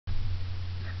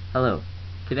Hello.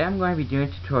 Today I'm going to be doing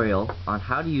a tutorial on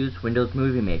how to use Windows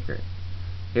Movie Maker.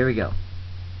 Here we go.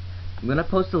 I'm going to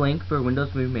post a link for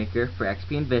Windows Movie Maker for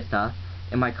XP and Vista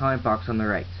in my comment box on the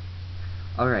right.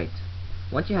 Alright.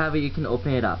 Once you have it, you can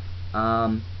open it up.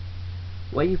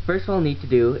 What you first of all need to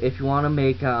do, if you want to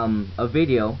make a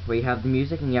video where you have the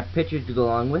music and you have pictures to go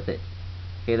along with it.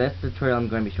 Okay, that's the tutorial I'm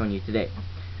going to be showing you today.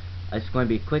 It's going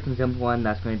to be a quick and simple one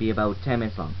that's going to be about 10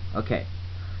 minutes long. Okay.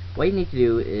 What you need to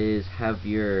do is have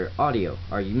your audio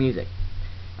or your music.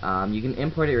 You can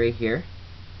import it right here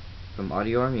from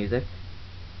audio or music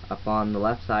up on the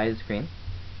left side of the screen.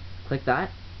 Click that,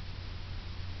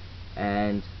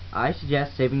 and I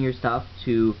suggest saving your stuff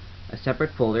to a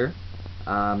separate folder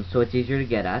so it's easier to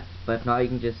get at. But if not, you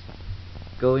can just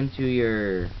go into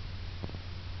your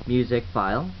music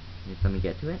file. Just let me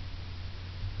get to it.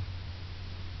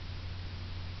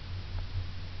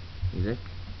 Music.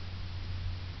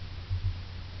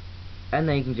 And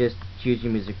then you can just choose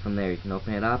your music from there. You can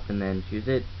open it up and then choose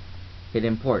it, hit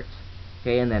import.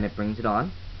 Okay, and then it brings it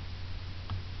on.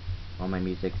 All my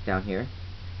music's down here.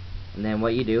 And then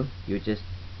what you do, you just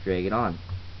drag it on.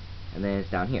 And then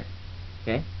it's down here.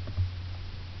 Okay?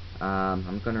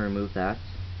 I'm gonna remove that.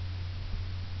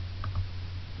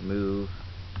 Remove.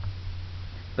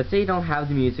 But say you don't have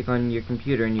the music on your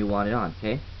computer and you want it on,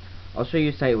 okay? I'll show you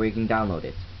a site where you can download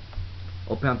it.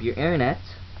 Open up your internet.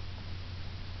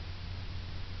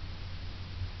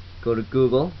 Go to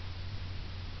Google.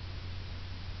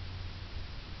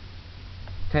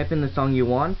 Type in the song you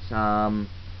want. I'll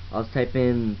type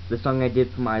in the song I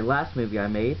did for my last movie I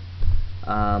made.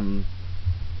 You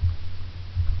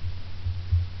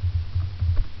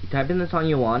type in the song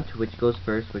you want, which goes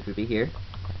first, which would be here.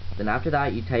 Then after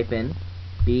that, you type in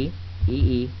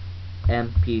BEE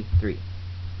MP3.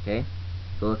 Okay?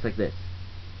 So it looks like this.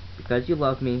 Because You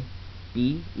Love Me,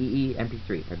 BEE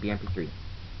MP3 or BMP3.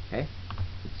 Okay?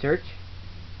 Search.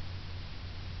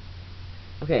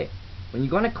 Okay, when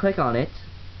you're going to click on it,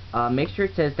 make sure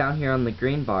it says down here on the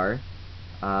green bar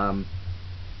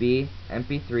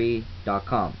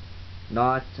bmp3.com,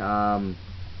 not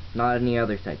any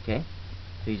other site. Okay,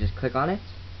 so you just click on it.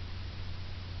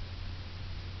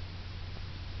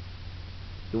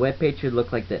 The web page should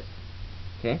look like this.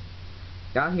 Okay,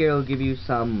 down here it'll give you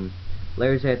some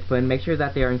letters that put in. Make sure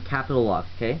that they are in capital locks.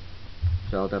 Okay,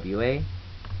 so LWA.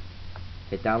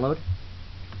 Hit download.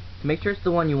 To make sure it's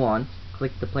the one you want,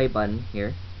 click the play button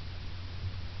here.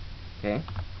 Okay.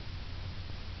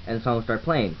 And the song will start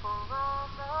playing.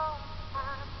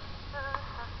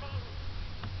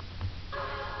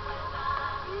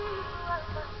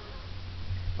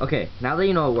 Okay, now that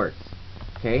you know it works.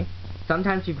 Okay.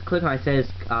 Sometimes if you click on it, it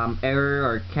says error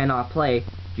or cannot play.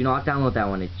 Do not download that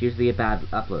one. It's usually a bad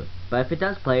upload. But if it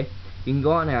does play, you can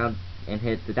go on out and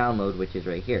hit the download, which is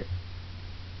right here.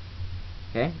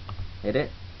 Okay, hit it.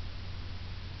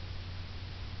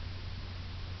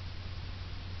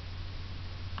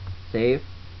 Save.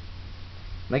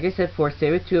 Like I said before,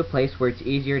 save it to a place where it's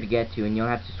easier to get to and you don't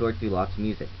have to sort through lots of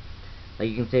music. Like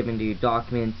you can save it into your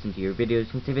documents, into your videos,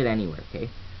 you can save it anywhere, okay?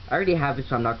 I already have it,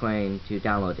 so I'm not going to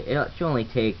download it. It should only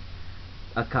take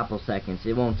a couple seconds.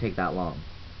 It won't take that long.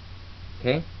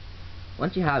 Okay?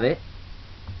 Once you have it,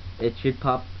 it should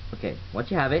pop. Okay,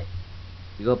 once you have it,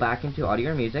 you go back into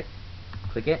audio or music.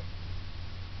 Click it,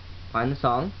 find the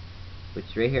song, which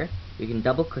is right here. You can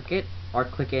double click it or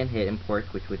click it and hit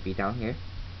import, which would be down here.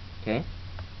 Okay,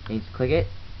 and you just click it,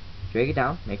 drag it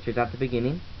down, make sure it's at the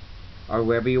beginning or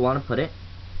wherever you want to put it.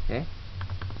 Okay,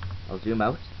 I'll zoom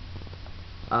out.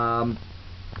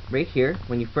 Right here,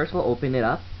 when you first will open it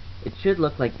up, it should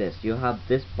look like this. You'll have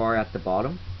this bar at the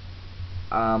bottom.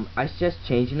 I suggest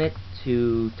changing it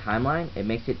to timeline. It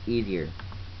makes it easier.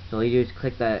 So all you do is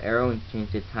click that arrow and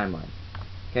change it to timeline.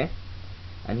 Okay,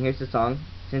 and here's the song.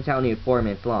 Since I only 4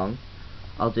 minutes long,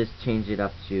 I'll just change it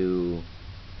up to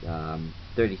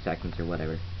 30 seconds or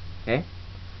whatever. Okay,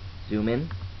 zoom in,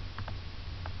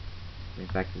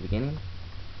 right back to the beginning.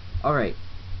 Alright,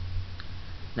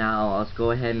 now let's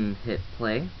go ahead and hit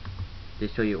play to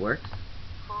show you it works.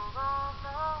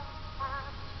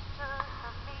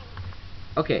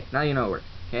 Okay, now you know it works.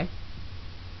 Okay,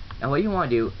 now what you want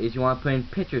to do is you want to put in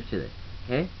pictures to this.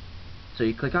 Okay, so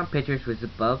you click on pictures, which is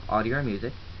above audio or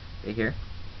music, right here.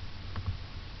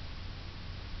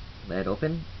 Let it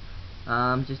open.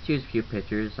 Just choose a few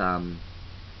pictures.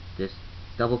 Just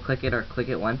double click it or click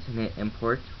it once and hit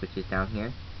import, which is down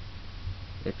here.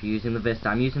 If you're using the Vista,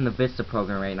 I'm using the Vista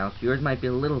program right now, so yours might be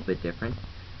a little bit different.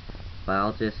 But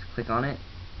I'll just click on it,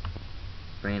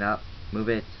 bring it up, move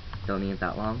it. Don't need it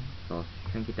that long, so I'll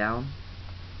shrink it down.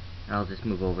 And I'll just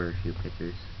move over a few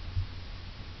pictures.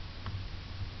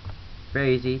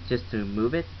 very easy. Just to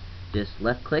move it, just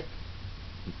left click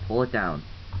and pull it down,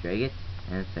 drag it,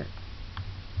 and it's there.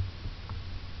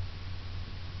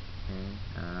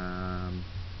 Okay,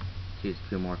 choose a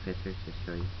few more pictures to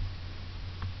show you.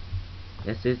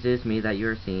 Yes, this is me that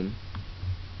you're seeing.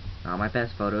 Not my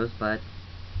best photos, but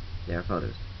they're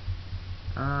photos.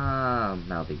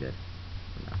 That'll be good.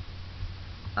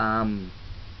 No.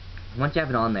 Once you have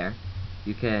it on there,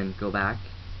 you can go back,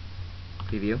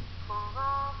 preview.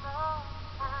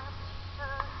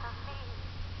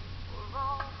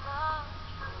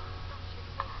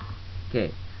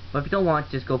 Okay, but if you don't want,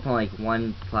 just go from like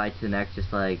one slide to the next,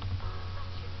 just like,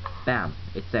 bam,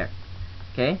 it's there.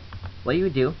 Okay, what you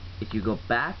would do is you go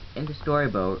back into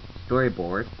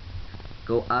storyboard,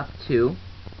 go up to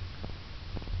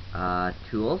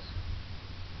tools,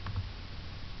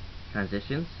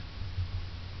 transitions,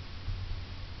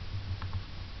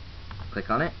 click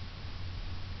on it.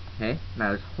 Okay, now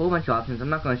there's a whole bunch of options. I'm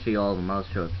not going to show you all of them, I'll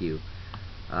show a few.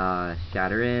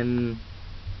 Shatter in,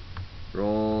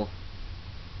 roll,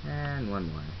 and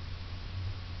one more.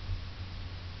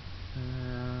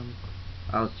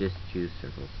 I'll just choose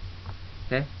circles.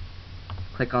 Okay,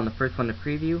 click on the first one to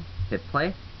preview, hit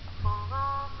play,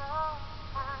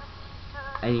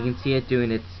 and you can see it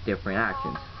doing its different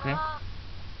actions. Okay.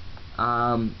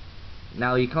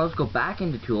 Now you can also go back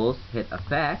into tools, hit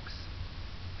effects,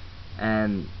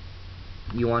 and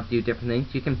you want to do different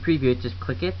things. You can preview it, just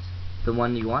click it, the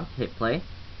one you want, hit play,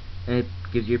 and it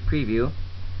gives you a preview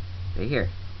right here,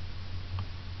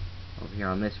 over here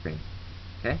on this screen.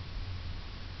 Okay.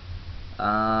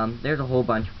 There's a whole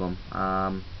bunch of them.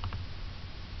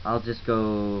 I'll just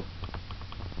go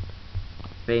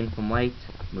fade from white,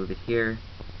 move it here.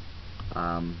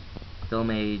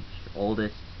 Film age,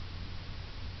 oldest.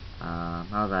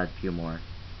 I'll add a few more.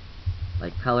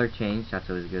 Like color change, that's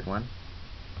always a good one.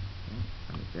 Okay,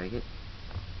 let me drag it.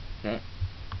 Okay,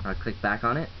 I'll click back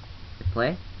on it, hit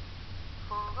play,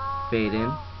 fade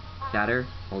in, shatter,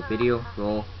 hold video,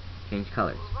 roll, change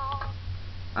colors.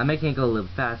 I'm making it go a little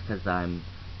fast because I'm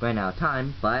running out of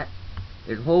time, but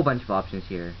there's a whole bunch of options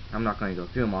here. I'm not going to go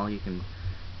through them all. You can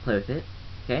play with it.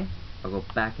 Okay, I'll go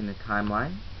back in the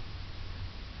timeline.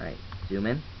 Alright, zoom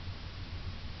in.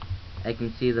 I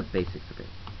can see the basics of it.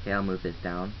 Okay, I'll move this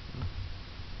down.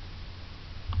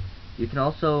 You can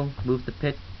also move the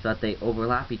pitch so that they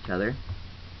overlap each other.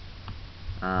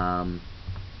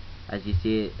 As you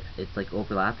see, it's like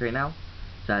overlapped right now,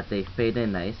 so that they fade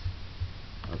in nice.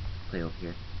 I'll play over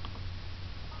here.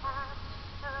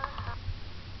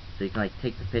 So you can like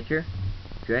take the picture,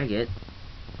 drag it,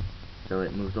 so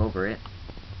it moves over it.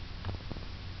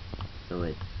 So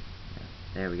it's,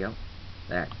 there we go.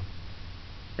 There.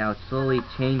 Now it slowly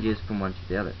changes from one to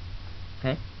the other.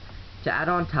 Okay? To add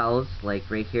on tiles, like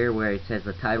right here where it says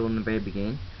the title in the very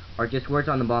beginning, or just words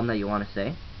on the bottom that you want to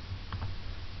say,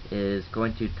 is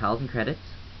going to tiles and credits,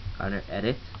 under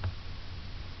edit,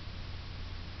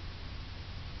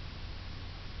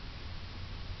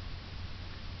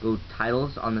 go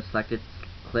titles on the selected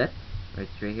clip, right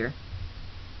here.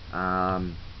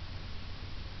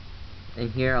 In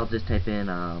here I'll just type in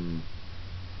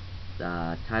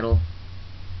the title,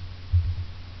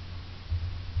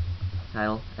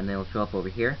 and then it'll show up over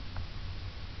here.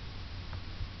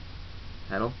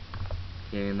 Title.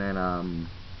 Okay, and then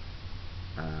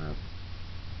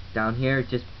down here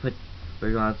just put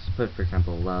where you want to put, for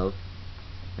example, love,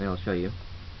 and it'll show you.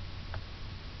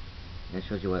 And it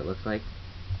shows you what it looks like.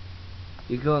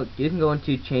 You can go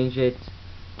into change it.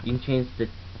 You can change the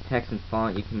text and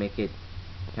font. You can make it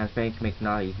transparent. You can make it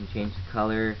not. You can change the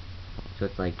color so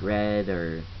it's like red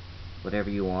or whatever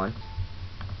you want.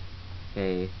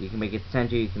 Okay, you can make it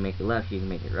center. You can make it left. You can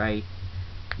make it right.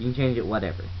 You can change it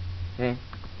whatever. Okay,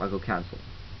 I'll go cancel.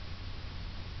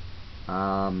 You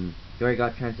already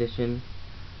got transition.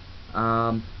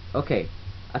 Okay,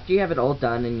 after you have it all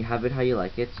done and you have it how you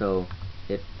like it, so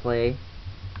hit play,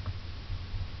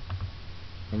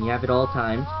 and you have it all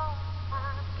timed.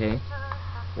 Okay,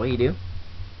 what you do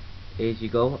is you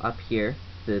go up here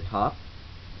to the top,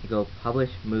 you go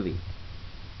publish movie.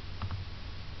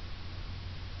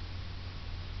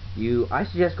 I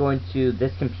suggest going to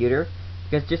this computer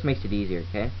because it just makes it easier.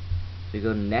 Okay, so you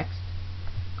go to next,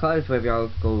 colors, whatever,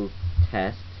 y'all go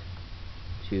test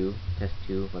 2,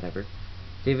 whatever.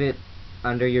 Save it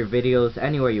under your videos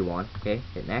anywhere you want. Okay,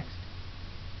 hit next.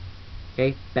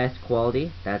 Okay, best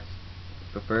quality, that's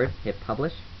preferred. Hit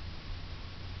publish.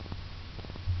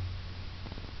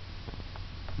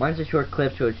 Mine's a short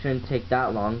clip, so it shouldn't take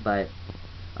that long, but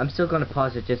I'm still going to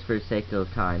pause it just for the sake of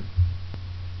time.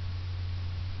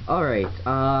 Alright,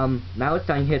 now it's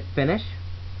done. Hit finish.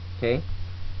 Okay,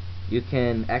 you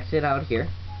can exit out here.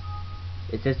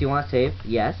 It says, do you want to save?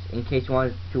 Yes, in case you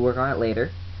want to work on it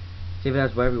later. Save it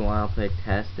as whatever you want. I'll put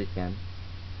test again.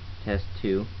 Test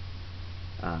 2.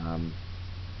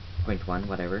 Point 1,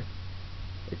 whatever.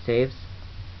 It saves.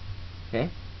 Okay.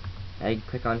 Now you can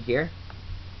click on here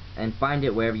and find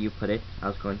it wherever you put it. I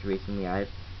was going to recently add.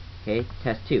 Okay,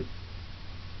 test 2.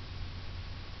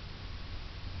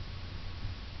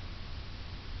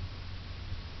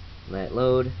 Let it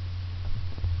load.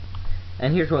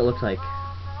 And here's what it looks like.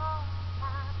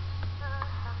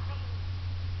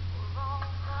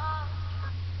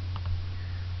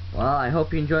 Well, I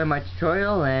hope you enjoyed my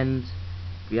tutorial, and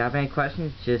if you have any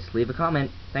questions, just leave a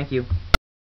comment. Thank you.